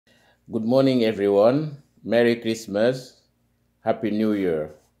Good morning, everyone. Merry Christmas. Happy New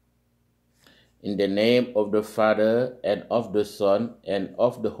Year. In the name of the Father, and of the Son, and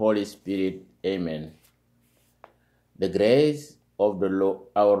of the Holy Spirit. Amen. The grace of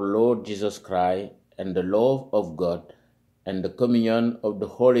our Lord Jesus Christ, and the love of God, and the communion of the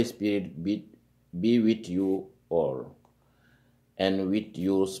Holy Spirit be with you all, and with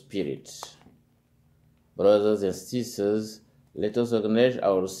your spirits. Brothers and sisters, let us acknowledge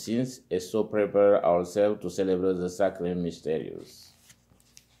our sins and so prepare ourselves to celebrate the sacred mysteries.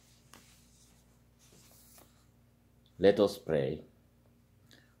 Let us pray.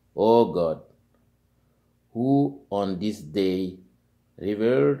 O God, who on this day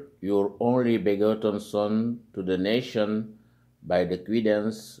revealed your only begotten Son to the nation by the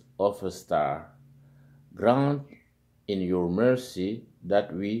guidance of a star, grant in your mercy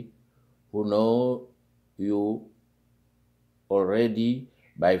that we, who know you already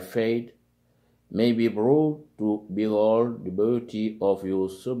by faith, may be brought to behold the beauty of your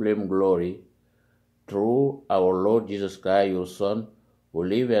sublime glory through our Lord Jesus Christ, your Son, who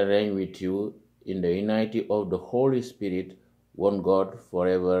lives and reigns with you in the unity of the Holy Spirit, one God,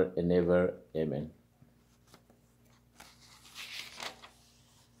 forever and ever. Amen.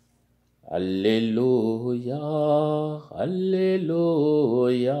 Alleluia,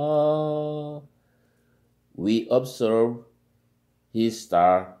 Alleluia. We observe his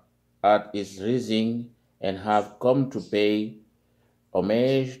star at its rising and have come to pay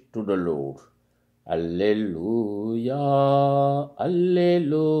homage to the Lord. Alleluia,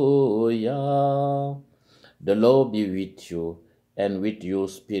 Alleluia. The Lord be with you and with your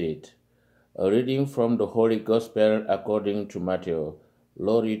spirit. A reading from the Holy Gospel according to Matthew.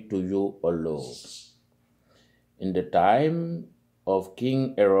 Glory to you, O Lord. In the time of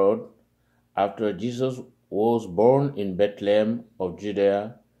King Herod, after Jesus was born in Bethlehem of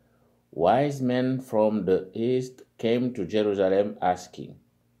Judea, wise men from the east came to Jerusalem asking,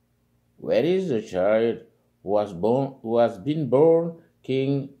 "Where is the child who has been born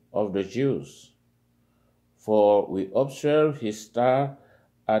King of the Jews? For we observed his star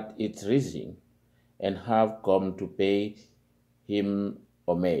at its rising, and have come to pay him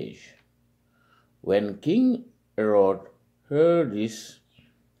homage." When King Herod heard this,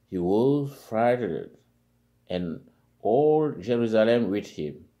 he was frightened, and all Jerusalem with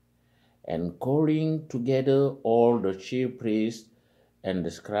him. And calling together all the chief priests and the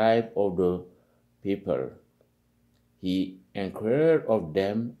scribes of the people, he inquired of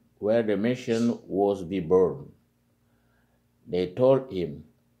them where the Messiah was be born. They told him,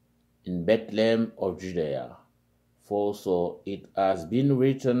 "In Bethlehem of Judea, for so it has been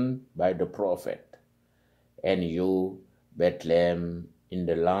written by the prophet, and you, Bethlehem, in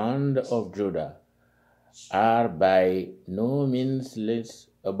the land of Judah, are by no means least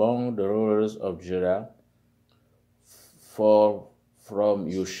among the rulers of Judah, for from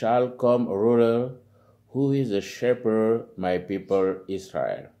you shall come a ruler who is a shepherd, my people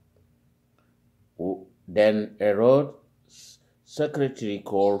Israel." Then Herod secretly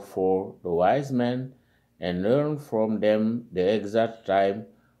called for the wise men and learned from them the exact time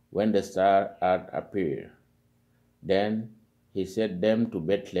when the star had appeared. Then he sent them to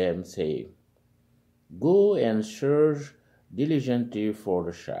Bethlehem, saying, "Go and search diligently for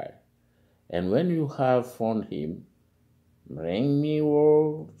the child, and when you have found him, bring me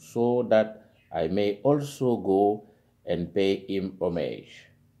word so that I may also go and pay him homage."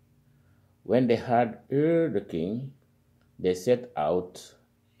 When they had heard the king, they set out,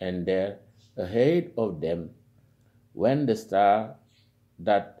 and there ahead of them went the star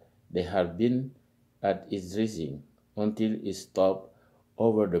that they had been at its rising, until it stopped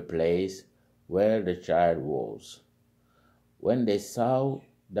over the place where the child was. When they saw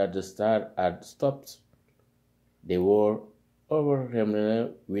that the star had stopped, they were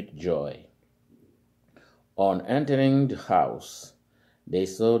overwhelmed with joy. On entering the house, they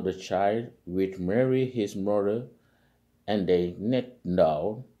saw the child with Mary his mother, and they knelt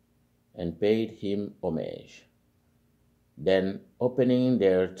down and paid him homage. Then, opening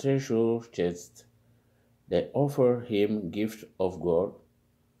their treasure chests, they offered him gifts of gold,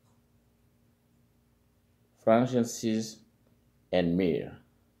 frankincense, and myrrh.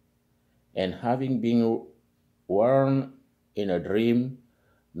 And having been warned in a dream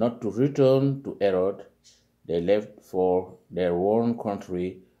not to return to Herod, they left for their own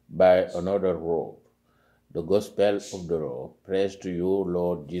country by another road. The Gospel of the Lord. Praise to you,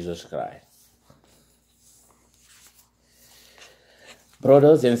 Lord Jesus Christ.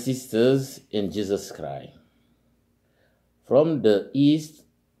 Brothers and sisters in Jesus Christ, from the east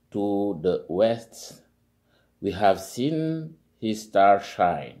to the west, we have seen his star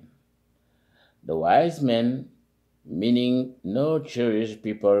shine. The wise men, meaning no Jewish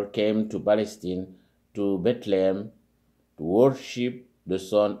people, came to Palestine, to Bethlehem, to worship the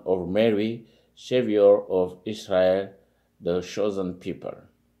Son of Mary, Savior of Israel, the chosen people.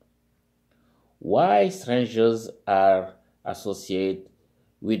 Why strangers are associated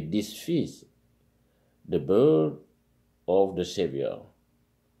with this feast, the birth of the Savior?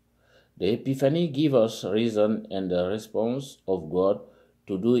 The Epiphany gives us reason and the response of God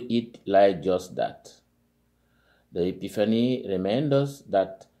to do it like just that. The Epiphany reminds us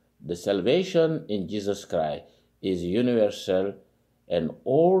that the salvation in Jesus Christ is universal and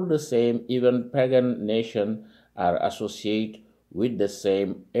all the same, even pagan nations are associated with the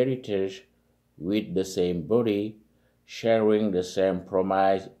same heritage, with the same body, sharing the same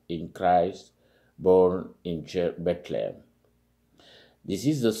promise in Christ, born in Bethlehem. This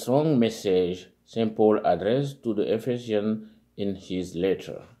is the strong message St. Paul addressed to the Ephesians in his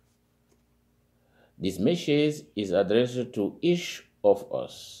letter. This message is addressed to each of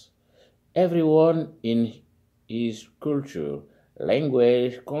us, everyone in his culture,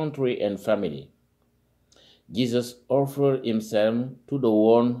 language, country, and family. Jesus offered himself to the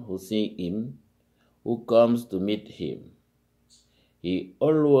one who seeks him, who comes to meet him. He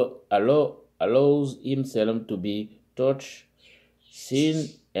allows himself to be touched, seen,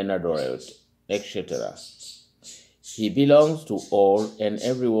 and adored, etc. He belongs to all and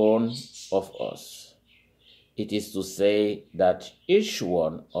every one of us. It is to say that each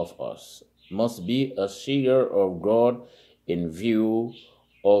one of us must be a seeker of God in view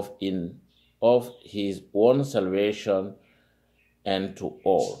of his own salvation and to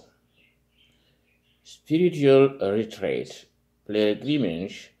all. Spiritual retreat,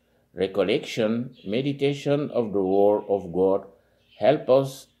 pilgrimage, recollection, meditation of the Word of God help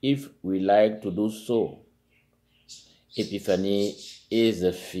us if we like to do so. Epiphany is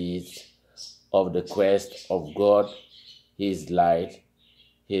the feast of the quest of God, his light,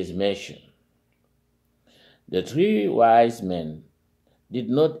 his mission. The three wise men did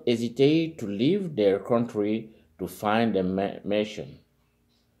not hesitate to leave their country to find a mission.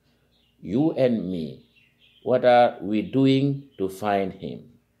 You and me, what are we doing to find him?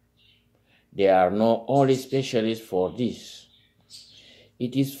 There are no only specialists for this.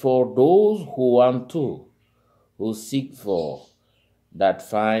 It is for those who want to, who seek for, that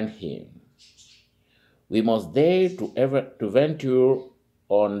find him. We must dare to venture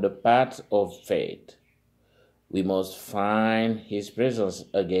on the path of faith. We must find his presence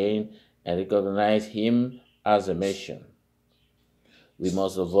again and recognize him as a mission. We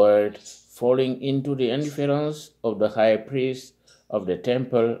must avoid falling into the indifference of the high priest of the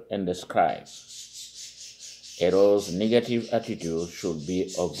temple and the scribes. Eros' negative attitude should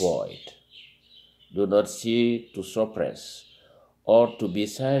be avoided. Do not seek to suppress or to be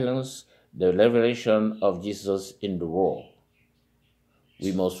silenced the revelation of Jesus in the world.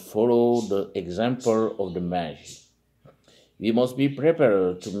 We must follow the example of the Magi. We must be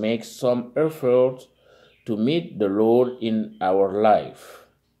prepared to make some effort to meet the Lord in our life.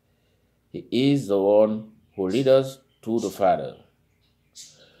 He is the one who leads us to the Father.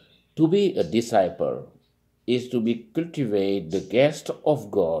 To be a disciple is to cultivate the gift of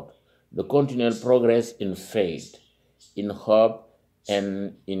God, the continual progress in faith, in hope,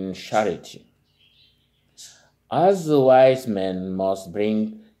 and in charity. As the wise men must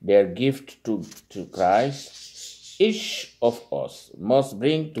bring their gift to Christ, each of us must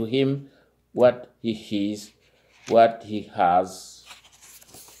bring to him what he is, what he has,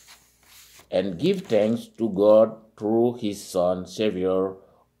 and give thanks to God through his Son, Savior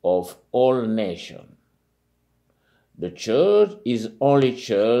of all nations. The church is only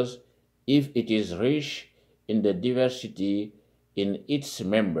church if it is rich in the diversity in its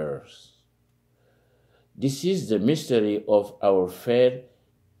members. This is the mystery of our faith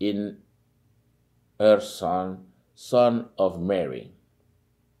in her Son, Son of Mary.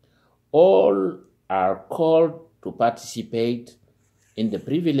 All are called to participate in the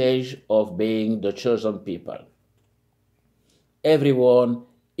privilege of being the chosen people. Everyone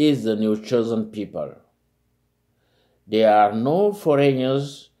is the new chosen people. There are no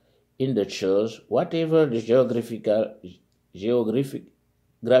foreigners in the church, whatever the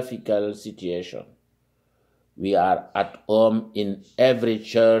geographical situation. We are at home in every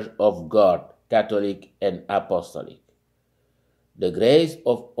church of God, Catholic and Apostolic. The grace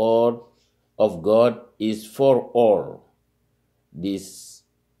of God is for all. This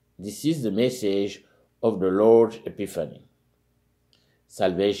is the message of the Lord's Epiphany.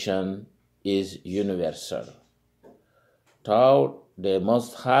 Salvation is universal. Thou, they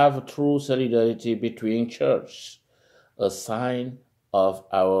must have true solidarity between churches, a sign of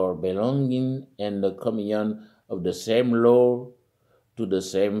our belonging and the communion of the same Lord to the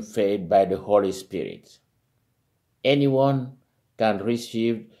same faith by the Holy Spirit. Anyone can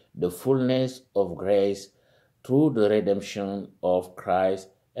receive the fullness of grace through the redemption of Christ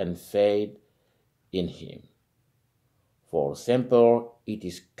and faith in Him. For example, it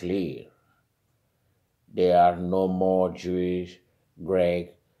is clear there are no more Jewish,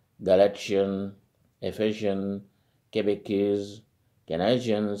 Greek, Galatian, Ephesian, Quebecers,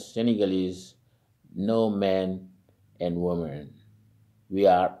 Canadians, Senegalese, no man and woman. We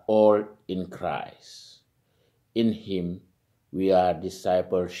are all in Christ. In Him we are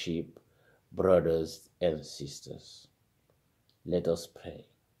discipleship, brothers and sisters. Let us pray.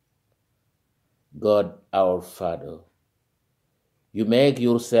 God our Father, you make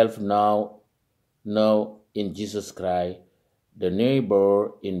yourself now in Jesus Christ, the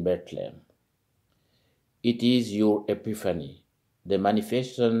neighbor in Bethlehem. It is your epiphany, the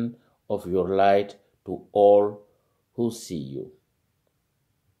manifestation of your light to all who see you.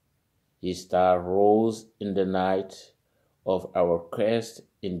 His star rose in the night of our quest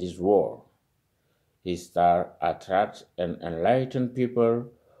in this world. His star attracts and enlightens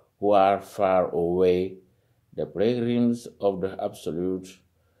people who are far away, the pilgrims of the Absolute,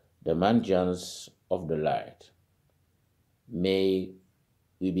 the mansions of the light. May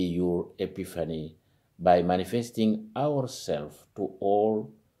we be your epiphany by manifesting ourselves to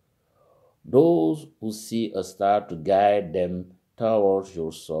all those who see a star to guide them towards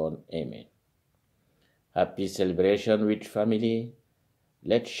your Son. Amen. Happy celebration with family.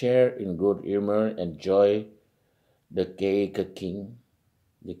 Let's share in good humor and joy the king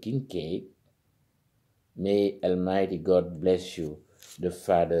cake. May Almighty God bless you, the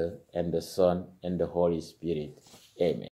Father and the Son and the Holy Spirit. Amen.